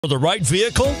For the right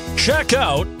vehicle, check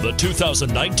out the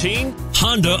 2019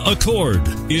 Honda Accord.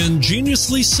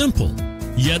 Ingeniously simple,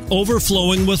 yet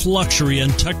overflowing with luxury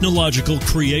and technological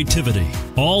creativity.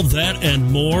 All that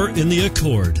and more in the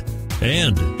Accord.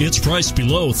 And it's priced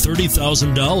below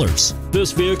 $30,000.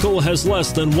 This vehicle has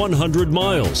less than 100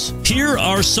 miles. Here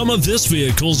are some of this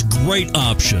vehicle's great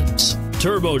options: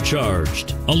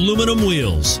 turbocharged, aluminum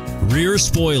wheels, rear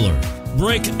spoiler,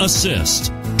 brake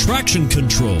assist, traction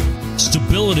control,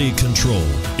 stability control,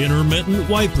 intermittent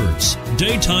wipers,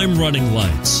 daytime running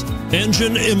lights,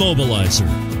 engine immobilizer,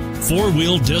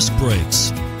 four-wheel disc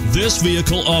brakes. This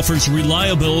vehicle offers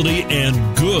reliability and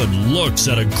good looks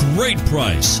at a great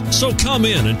price. So come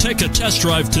in and take a test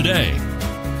drive today.